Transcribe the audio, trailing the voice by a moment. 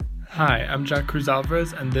Hi, I'm Jack Cruz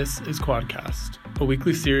Alvarez, and this is Quadcast, a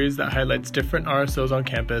weekly series that highlights different RSOs on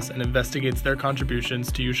campus and investigates their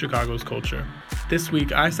contributions to UChicago's culture. This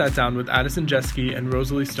week, I sat down with Addison Jeske and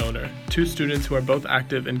Rosalie Stoner, two students who are both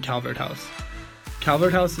active in Calvert House.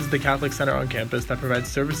 Calvert House is the Catholic center on campus that provides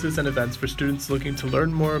services and events for students looking to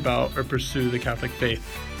learn more about or pursue the Catholic faith.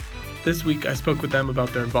 This week, I spoke with them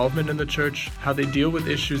about their involvement in the church, how they deal with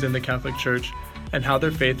issues in the Catholic Church, and how their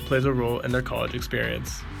faith plays a role in their college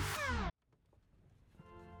experience.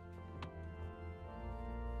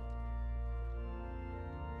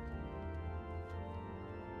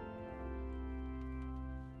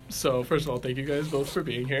 So first of all, thank you guys both for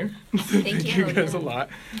being here. Thank you guys a lot.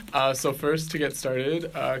 So first, to get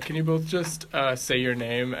started, can you both just say your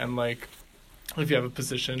name and if you have a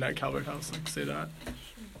position at Calvert House, say that.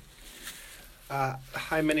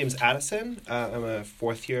 Hi, my name's Addison. I'm a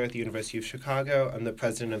fourth year at the University of Chicago. I'm the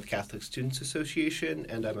president of the Catholic Students Association,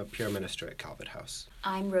 and I'm a peer minister at Calvert House.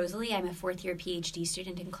 I'm Rosalie. I'm a fourth year PhD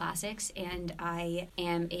student in classics, and I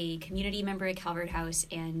am a community member at Calvert House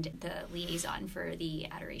and the liaison for the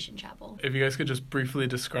Adoration Chapel. If you guys could just briefly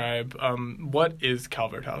describe what is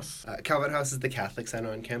Calvert House? Calvert House is the Catholic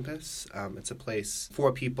center on campus. It's a place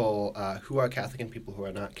for people who are Catholic and people who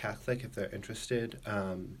are not Catholic, if they're interested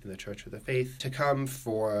in the church or the faith, to come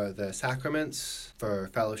for the sacraments, for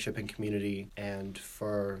fellowship and community, and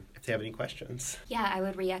for if they have any questions. Yeah, I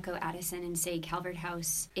would re-echo Addison and say Calvert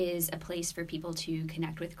House is a place for people to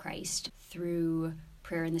connect with Christ through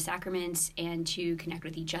prayer and the sacraments, and to connect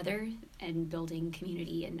with each other and building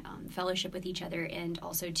community and fellowship with each other, and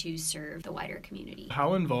also to serve the wider community.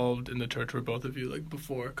 How involved in the church were both of you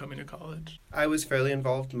before coming to college? I was fairly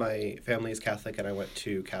involved. My family is Catholic, and I went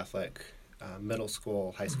to Catholic middle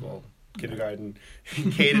school, high school, kindergarten,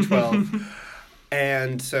 K to 12.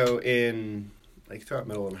 And so throughout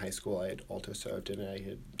middle and high school, I had altar served, and I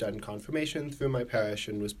had done confirmation through my parish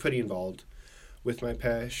and was pretty involved with my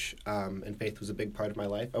parish, and faith was a big part of my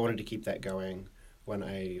life. I wanted to keep that going when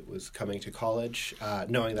I was coming to college,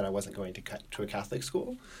 knowing that I wasn't going to a Catholic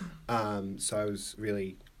school. So I was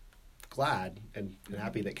really glad and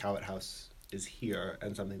happy that Calvert House is here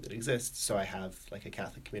and something that exists, so I have a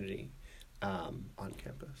Catholic community on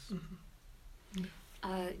campus.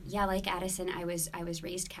 Like Addison, I was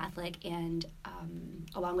raised Catholic, and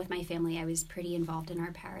along with my family, I was pretty involved in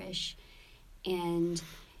our parish, and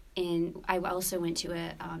I also went to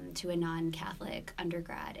a non-Catholic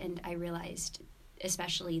undergrad, and I realized,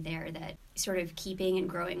 especially there, that sort of keeping and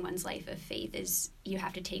growing one's life of faith is you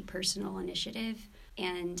have to take personal initiative,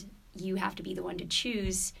 and you have to be the one to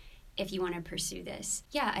choose if you want to pursue this.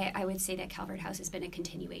 I would say that Calvert House has been a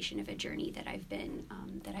continuation of a journey that I've been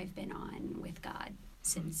on with God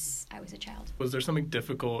since I was a child. Was there something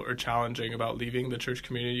difficult or challenging about leaving the church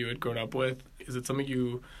community you had grown up with? Is it something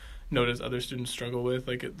you notice other students struggle with,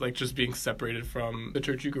 just being separated from the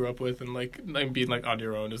church you grew up with and being on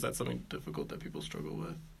your own? Is that something difficult that people struggle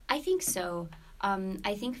with? I think so.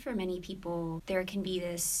 I think for many people there can be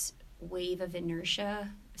this wave of inertia,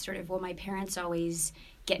 sort of, my parents always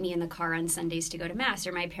get me in the car on Sundays to go to Mass,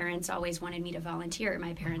 or my parents always wanted me to volunteer, or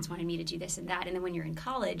my parents wanted me to do this and that. And then when you're in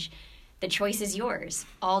college, the choice is yours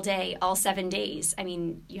all day, all 7 days. I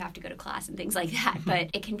mean, you have to go to class and things like that,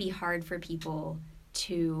 but it can be hard for people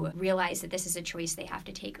to realize that this is a choice they have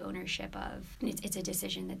to take ownership of. It's a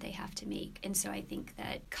decision that they have to make. And so I think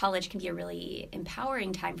that college can be a really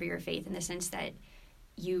empowering time for your faith, in the sense that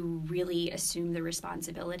you really assume the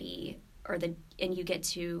responsibility and you get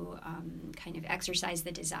to kind of exercise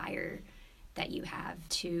the desire that you have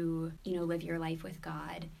to, live your life with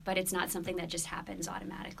God. But it's not something that just happens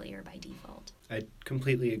automatically or by default. I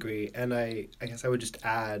completely agree. And I guess I would just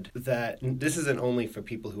add that this isn't only for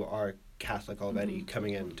people who are Catholic already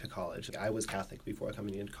coming into college. I was Catholic before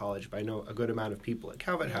coming into college, but I know a good amount of people at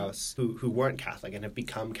Calvert House who weren't Catholic and have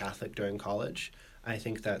become Catholic during college. I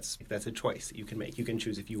think that's a choice that you can make. You can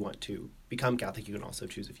choose if you want to become Catholic. You can also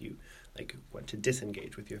choose if you want to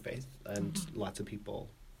disengage with your faith. And lots of people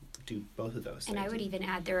do both of those things. And I would even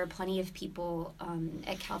add, there are plenty of people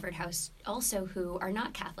at Calvert House also who are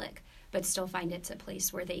not Catholic, but still find it's a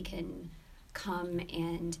place where they can come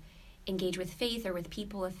and engage with faith or with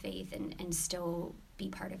people of faith and still be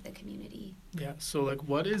part of the community. Yeah, so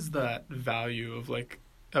what is that value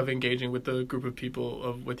of engaging with the group of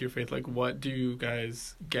people with your faith? What do you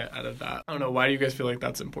guys get out of that? I don't know, why do you guys feel like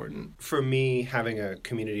that's important? For me, having a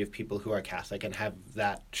community of people who are Catholic and have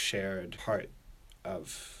that shared part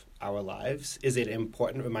of our lives is an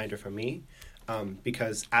important reminder for me,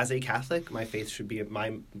 because as a Catholic, my faith should be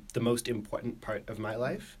the most important part of my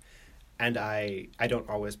life. and I don't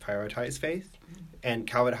always prioritize faith. And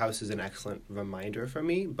Calvert House is an excellent reminder for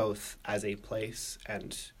me, both as a place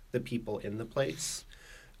and the people in the place,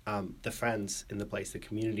 the friends in the place, the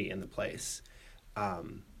community in the place.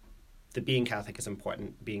 That being Catholic is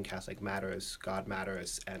important, being Catholic matters, God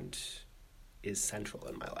matters, and is central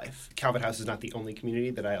in my life. Calvert House is not the only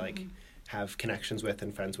community that I have connections with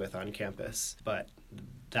and friends with on campus, but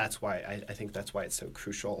that's why I think that's why it's so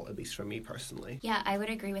crucial, at least for me personally. Yeah, I would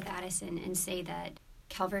agree with Addison and say that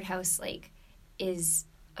Calvert House is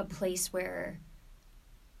a place where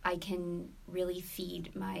I can really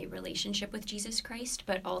feed my relationship with Jesus Christ,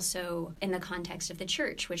 but also in the context of the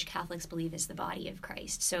church, which Catholics believe is the body of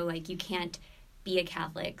Christ. So you can't be a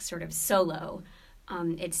Catholic sort of solo.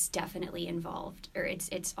 It's definitely involved, or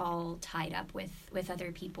it's all tied up with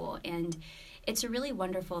other people. And it's a really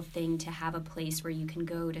wonderful thing to have a place where you can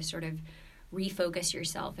go to sort of refocus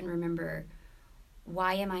yourself and remember,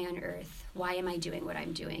 why am I on earth? Why am I doing what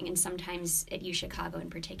I'm doing? And sometimes at UChicago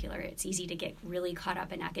in particular, it's easy to get really caught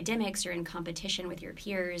up in academics or in competition with your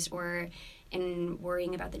peers or in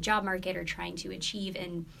worrying about the job market or trying to achieve.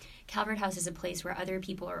 And Calvert House is a place where other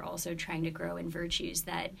people are also trying to grow in virtues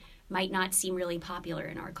that might not seem really popular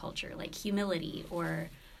in our culture, like humility or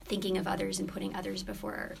thinking of others and putting others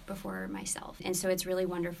before myself. And so it's really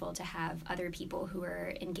wonderful to have other people who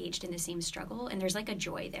are engaged in the same struggle. And there's a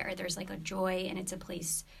joy there. There's a joy, and it's a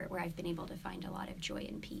place where I've been able to find a lot of joy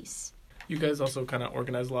and peace. You guys also kind of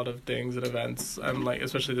organize a lot of things and events.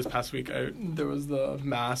 Especially this past week, there was the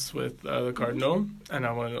mass with the Cardinal, and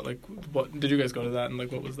I wanted to what did you guys go to that, and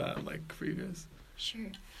what was that like for you guys? Sure.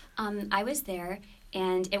 I was there,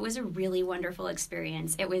 and it was a really wonderful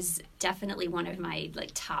experience. It was definitely one of my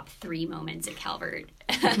top 3 moments at Calvert,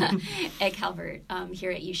 at Calvert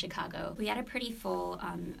here at UChicago. We had a pretty full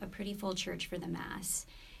church for the mass,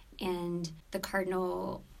 and the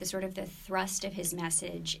Cardinal, the thrust of his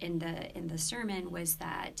message in the sermon was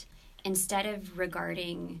that instead of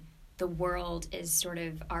regarding the world as sort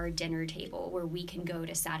of our dinner table where we can go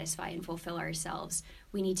to satisfy and fulfill ourselves,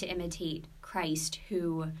 we need to imitate Christ,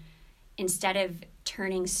 who, instead of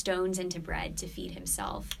turning stones into bread to feed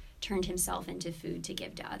himself, turned himself into food to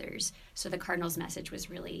give to others. So the Cardinal's message was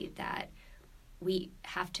really that we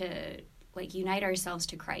have to unite ourselves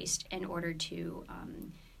to Christ in order to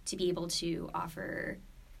be able to offer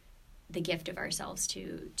the gift of ourselves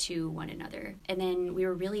to one another. And then we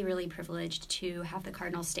were really, really privileged to have the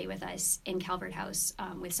Cardinal stay with us in Calvert House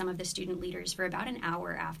with some of the student leaders for about an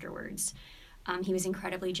hour afterwards. He was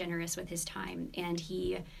incredibly generous with his time, and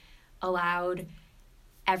he allowed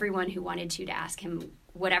everyone who wanted to ask him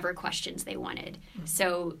whatever questions they wanted. Mm-hmm.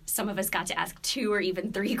 So some of us got to ask 2 or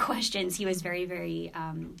even 3 questions. He was very, very,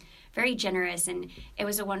 very generous, and it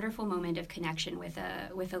was a wonderful moment of connection with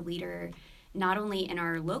a leader, not only in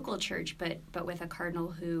our local church, but with a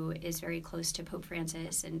cardinal who is very close to Pope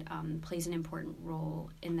Francis and plays an important role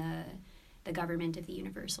in the government of the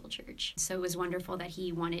Universal Church. So it was wonderful that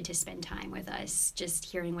he wanted to spend time with us, just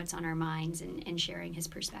hearing what's on our minds and sharing his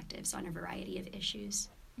perspectives on a variety of issues.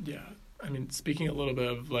 Yeah. Speaking a little bit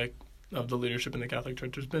of the leadership in the Catholic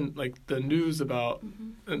Church, there's been the news about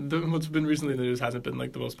what's been recently in the news hasn't been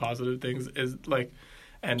the most positive things, is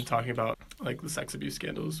and talking about the sex abuse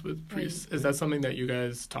scandals with priests. Right. Is that something that you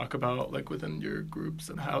guys talk about within your groups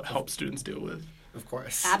and how help students deal with? Of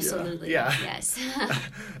course. Absolutely. Yeah. Yes.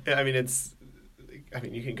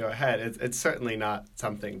 You can go ahead. It's certainly not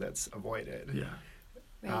something that's avoided. Yeah.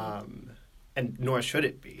 Right. And nor should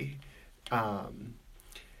it be.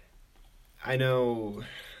 I know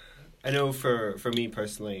for me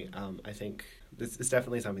personally, I think this is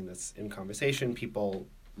definitely something that's in conversation. People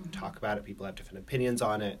talk about it. People have different opinions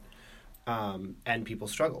on it. And people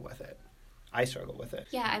struggle with it. I struggle with it.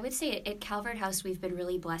 Yeah, I would say at Calvert House, we've been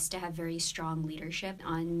really blessed to have very strong leadership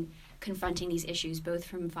on confronting these issues, both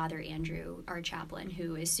from Father Andrew, our chaplain,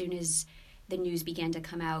 who, as soon as the news began to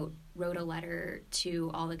come out, wrote a letter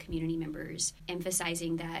to all the community members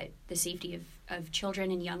emphasizing that the safety of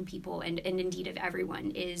children and young people, and indeed of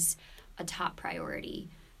everyone, is a top priority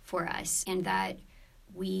for us, and that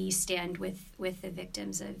we stand with the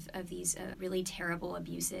victims of these really terrible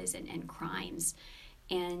abuses and crimes.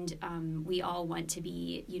 And we all want to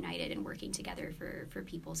be united and working together for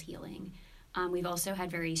people's healing. We've also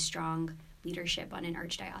had very strong leadership on an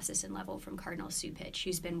archdiocesan level from Cardinal Cupich,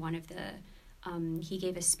 who's been one of the... he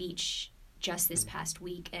gave a speech just this past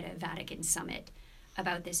week at a Vatican summit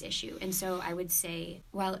about this issue. And so I would say,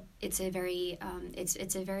 while it's a very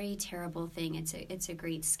it's a very terrible thing, it's a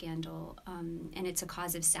great scandal, and it's a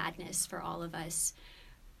cause of sadness for all of us,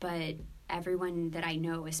 but everyone that I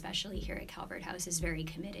know, especially here at Calvert House, is very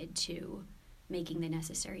committed to making the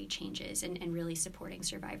necessary changes and really supporting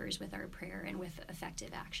survivors with our prayer and with effective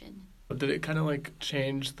action. But did it kind of like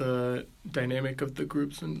change the dynamic of the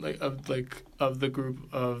groups and of the group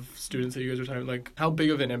of students that you guys were talking? Like, how big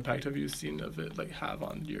of an impact have you seen of it like have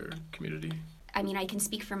on your community? I mean, I can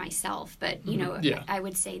speak for myself, but I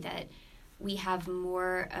would say that we have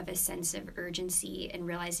more of a sense of urgency in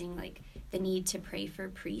realizing like the need to pray for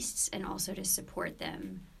priests and also to support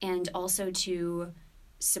them, and also to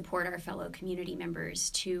support our fellow community members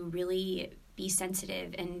to really be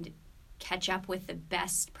sensitive and catch up with the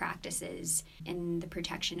best practices in the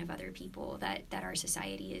protection of other people that our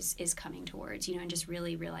society is coming towards, and just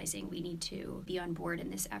really realizing we need to be on board in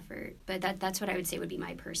this effort. But that's what I would say would be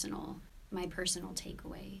my personal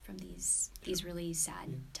takeaway from these really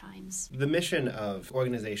sad times. The mission of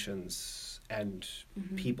organizations and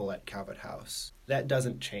people at Calvert House, that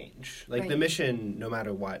doesn't change. Like, the mission, no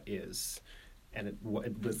matter what, is, and it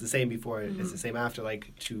was the same before, it's the same after,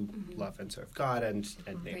 like, to love and serve God and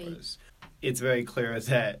neighbors. Right. It's very clear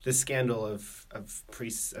that the scandal of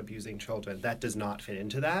priests abusing children, that does not fit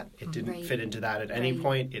into that. It didn't fit into that at any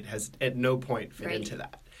point. It has at no point fit into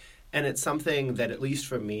that. And it's something that, at least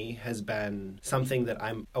for me, has been something that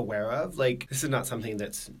I'm aware of. Like, this is not something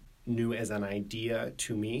that's new as an idea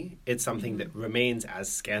to me. It's something that remains as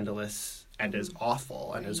scandalous and as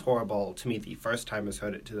awful and as horrible to me the first time I've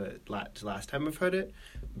heard it to the last time I've heard it.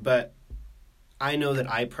 But I know that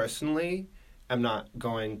I personally am not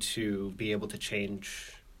going to be able to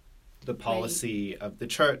change the policy of the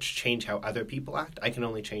church, change how other people act. I can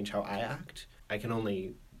only change how I act. I can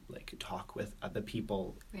only talk with other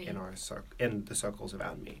people in in the circles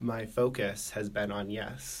around me. My focus has been on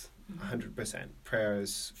 100%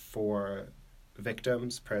 prayers for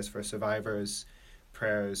victims, prayers for survivors,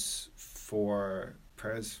 prayers for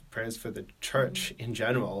the church in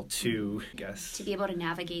general to be able to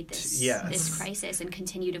navigate this crisis and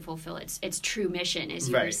continue to fulfill its true mission, as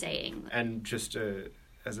you were saying. And just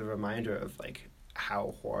as a reminder of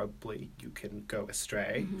how horribly you can go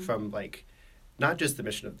astray from not just the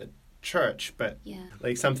mission of the church, but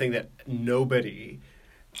something that nobody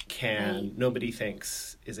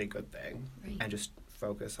thinks is a good thing, and just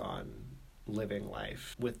focus on living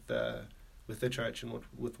life with the church and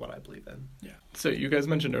with what I believe in. Yeah. So you guys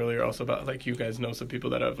mentioned earlier also about you guys know some people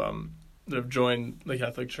that have joined the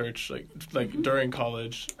Catholic Church during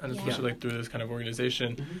college, and especially through this kind of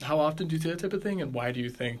organization. How often do you see that type of thing, and why do you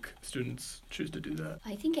think students choose to do that?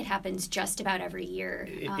 I think it happens just about every year.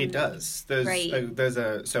 It does. There's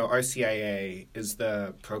so RCIA is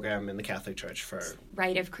the program in the Catholic Church for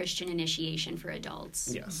Rite of Christian Initiation for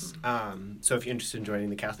adults. Yes. So if you're interested in joining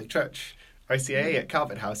the Catholic Church, RCIA at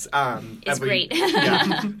Calvert House. It's great.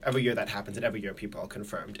 Every year that happens, and every year people are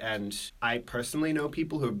confirmed. And I personally know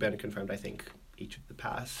people who have been confirmed, I think, each of the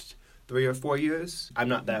past 3 or 4 years. I'm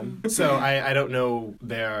not them, so I don't know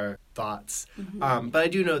their thoughts. But I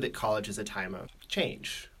do know that college is a time of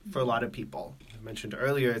change for a lot of people. I mentioned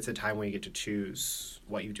earlier, it's a time where you get to choose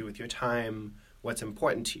what you do with your time, what's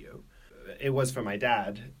important to you. It was for my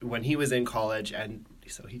dad when he was in college, and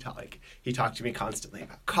so he talked to me constantly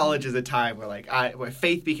about college as a time where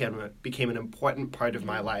faith became an important part of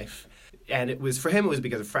my life, and it was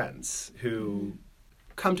because of friends who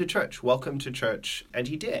come to church, welcome to church, and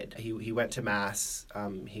he did. He went to Mass.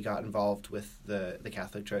 He got involved with the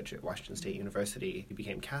Catholic Church at Washington State University. He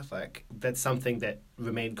became Catholic. That's something that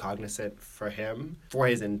remained cognizant for him for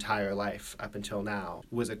his entire life up until now.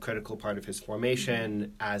 Was a critical part of his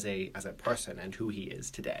formation as a person and who he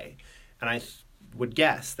is today. And I would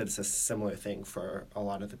guess that it's a similar thing for a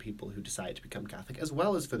lot of the people who decide to become Catholic, as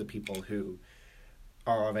well as for the people who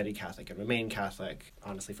are already Catholic and remain Catholic,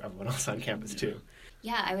 honestly, for everyone else on campus too.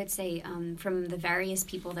 Yeah, I would say from the various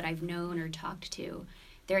people that I've known or talked to,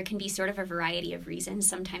 there can be sort of a variety of reasons.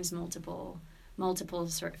 Sometimes multiple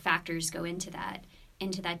sort of factors go into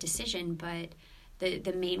that decision, but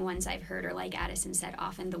the main ones I've heard are, like Addison said,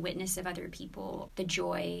 often the witness of other people, the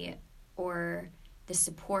joy or the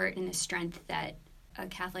support and the strength that a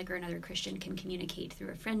Catholic or another Christian can communicate through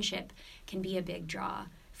a friendship can be a big draw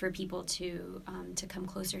for people to come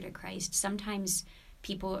closer to Christ. Sometimes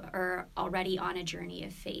people are already on a journey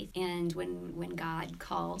of faith, and when God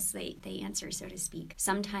calls, they answer, so to speak.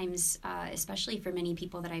 Sometimes, especially for many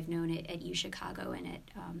people that I've known at UChicago and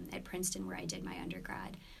at Princeton, where I did my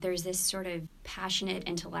undergrad, there's this sort of passionate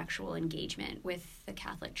intellectual engagement with the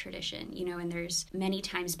Catholic tradition, and there's many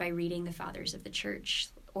times by reading the Fathers of the Church,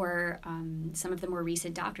 or some of the more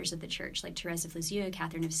recent doctors of the Church, like Therese of Lisieux,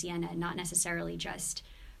 Catherine of Siena, not necessarily just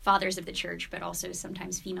fathers of the church, but also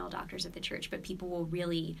sometimes female doctors of the church, but people will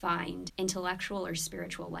really find intellectual or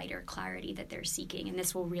spiritual light or clarity that they're seeking. And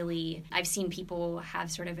this will really, I've seen people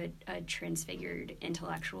have sort of a transfigured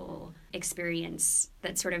intellectual experience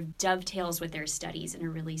that sort of dovetails with their studies in a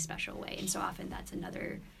really special way. And so often that's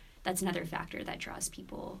another factor that draws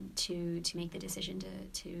people to make the decision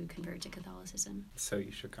to convert to Catholicism. So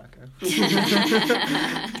you Chicago.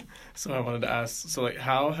 So I wanted to ask, so like,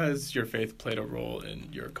 how has your faith played a role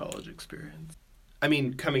in your college experience? I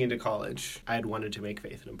mean, coming into college, I had wanted to make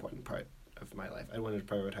faith an important part of my life. I wanted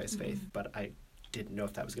to prioritize faith, but I didn't know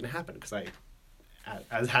if that was going to happen because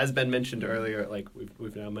as has been mentioned earlier, like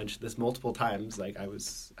we've now mentioned this multiple times, like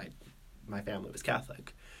my family was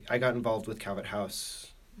Catholic. I got involved with Calvert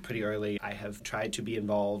House pretty early. I have tried to be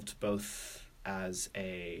involved both as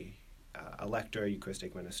a lector,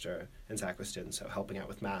 Eucharistic minister, and sacristan, so helping out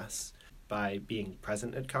with Mass, by being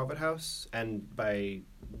present at Calvert House and by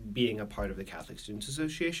being a part of the Catholic Students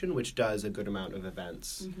Association, which does a good amount of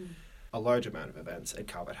events, a large amount of events at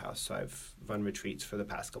Calvert House. So I've run retreats for the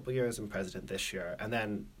past couple of years. I'm president this year. And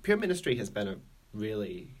then peer ministry has been a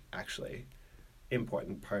really, actually,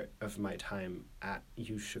 important part of my time at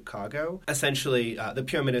UChicago. Essentially, the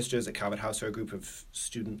peer ministers at Calvert House are a group of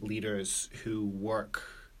student leaders who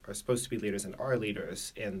are supposed to be leaders and are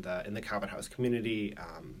leaders in the Calvert House community,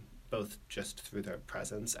 both just through their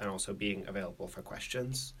presence and also being available for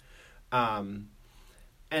questions. And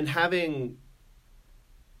having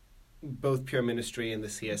both peer ministry and the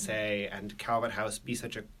CSA and Calvert House be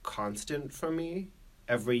such a constant for me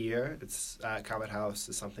every year. Calvert House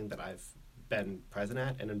is something that I've been present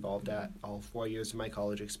at and involved at all 4 years of my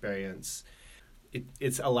college experience.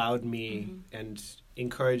 It's allowed me and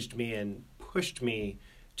encouraged me and pushed me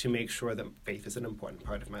to make sure that faith is an important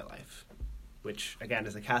part of my life, which, again,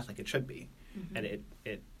 as a Catholic, it should be. And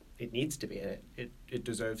it needs to be. It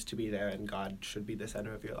deserves to be there, and God should be the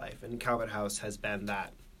center of your life. And Calvert House has been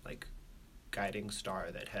that, like, guiding star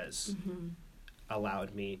that has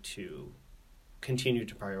allowed me to continue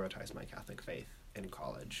to prioritize my Catholic faith in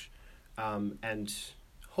college, and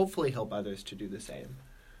hopefully help others to do the same.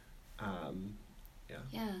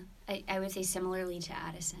 I would say similarly to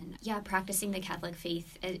Addison. Practicing the Catholic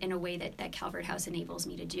faith in a way that Calvert House enables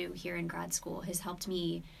me to do here in grad school has helped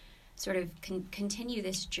me sort of continue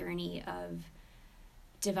this journey of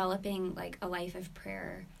developing like a life of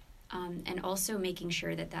prayer, and also making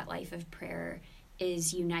sure that life of prayer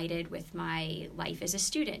is united with my life as a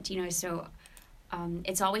student. So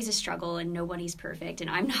it's always a struggle, and nobody's perfect, and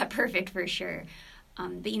I'm not perfect for sure.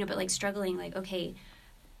 But like struggling, like, okay,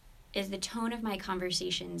 is the tone of my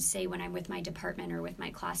conversations, say when I'm with my department or with my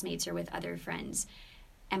classmates or with other friends,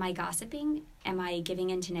 am I gossiping? Am I giving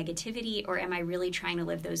into negativity? Or am I really trying to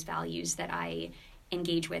live those values that I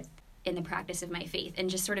engage with in the practice of my faith? And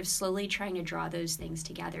just sort of slowly trying to draw those things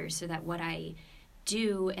together so that what I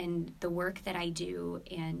do and the work that I do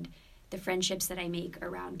and the friendships that I make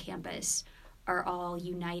around campus are all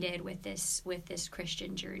united with this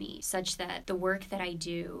Christian journey, such that the work that I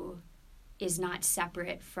do is not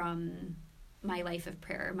separate from my life of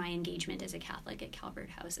prayer, my engagement as a Catholic at Calvert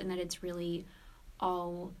House, and that it's really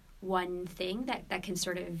all one thing that can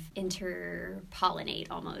sort of interpollinate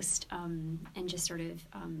almost, and just sort of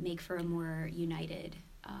make for a more united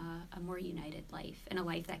life, and a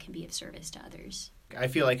life that can be of service to others. I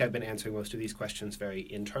feel like I've been answering most of these questions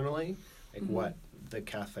very internally, like what the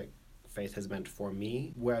Catholic faith has meant for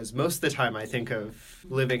me, whereas most of the time I think of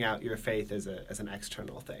living out your faith as an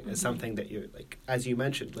external thing, as something that you're, like, as you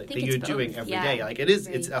mentioned, like that you're doing every day. Like it is,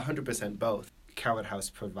 right. It's 100% both. Calvert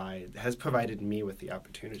House has provided me with the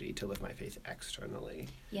opportunity to live my faith externally,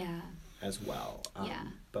 as well,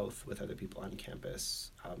 both with other people on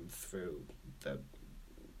campus, through the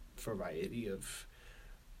variety of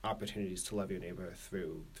opportunities to love your neighbor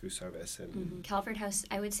through service. And Calvert House,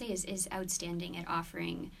 I would say, is outstanding at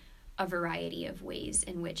offering a variety of ways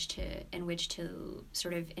in which to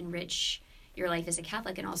sort of enrich your life as a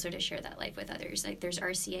Catholic, and also to share that life with others. Like there's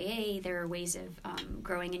RCAA, there are ways of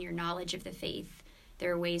growing in your knowledge of the faith.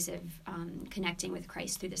 There are ways of connecting with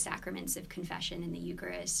Christ through the sacraments of confession and the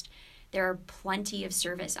Eucharist. There are plenty of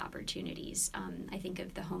service opportunities. I think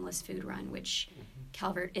of the homeless food run, which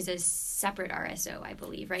Calvert is a separate RSO, I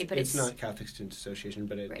believe, right? But it's not Catholic Students Association,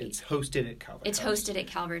 but it's hosted at Calvert House. It's hosted at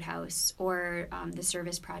Calvert House, or the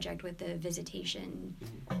service project with the visitation,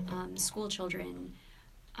 school children.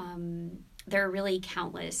 There are really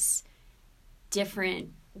countless different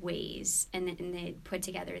ways, and they put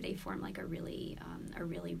together, they form like a really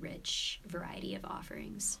rich variety of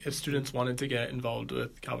offerings. If students wanted to get involved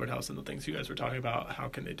with Calvert House and the things you guys were talking about, how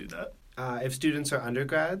can they do that? if students are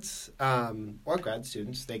undergrads or grad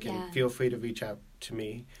students, they can feel free to reach out to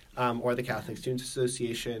me or the Catholic Students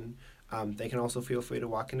Association. They can also feel free to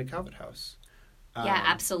walk into Calvert House. Yeah,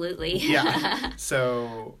 absolutely. Yeah.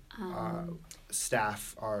 So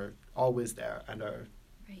staff are always there and are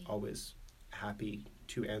always happy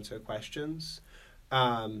to answer questions.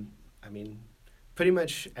 I mean, pretty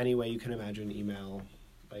much any way you can imagine, email,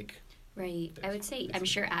 like... Right. I would say, I'm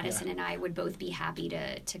sure Addison and I would both be happy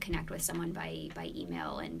to connect with someone by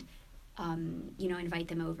email and, invite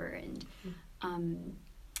them over and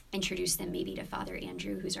introduce them maybe to Father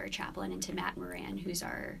Andrew, who's our chaplain, and to Matt Moran, who's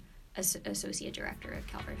our associate director at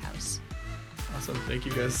Calvert House. Awesome. Thank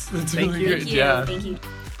you, guys. That's Thank really you. great. Thank you. Yeah. Thank you.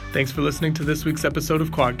 Thanks for listening to this week's episode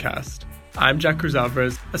of Quadcast. I'm Jack Cruz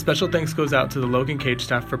Alvarez. A special thanks goes out to the Logan Cage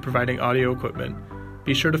staff for providing audio equipment.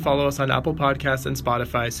 Be sure to follow us on Apple Podcasts and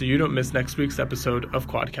Spotify so you don't miss next week's episode of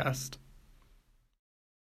Quadcast.